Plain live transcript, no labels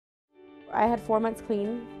I had 4 months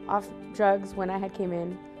clean off drugs when I had came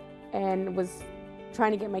in and was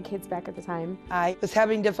trying to get my kids back at the time. I was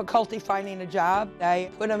having difficulty finding a job. I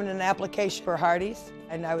put in an application for Hardee's,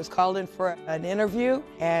 and I was called in for an interview,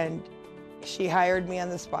 and she hired me on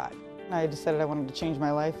the spot. I decided I wanted to change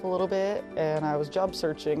my life a little bit, and I was job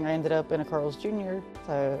searching. I ended up in a Carl's Jr.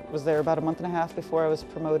 I was there about a month and a half before I was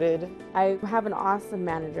promoted. I have an awesome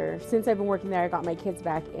manager. Since I've been working there, I got my kids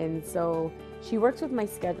back in, so she works with my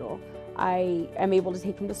schedule. I am able to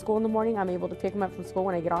take them to school in the morning. I'm able to pick them up from school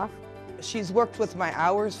when I get off. She's worked with my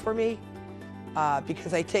hours for me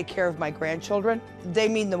because I take care of my grandchildren. They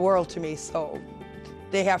mean the world to me, so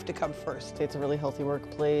they have to come first. It's a really healthy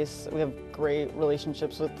workplace. We have great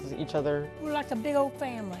relationships with each other. We're like a big old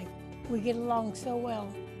family. We get along so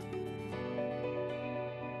well.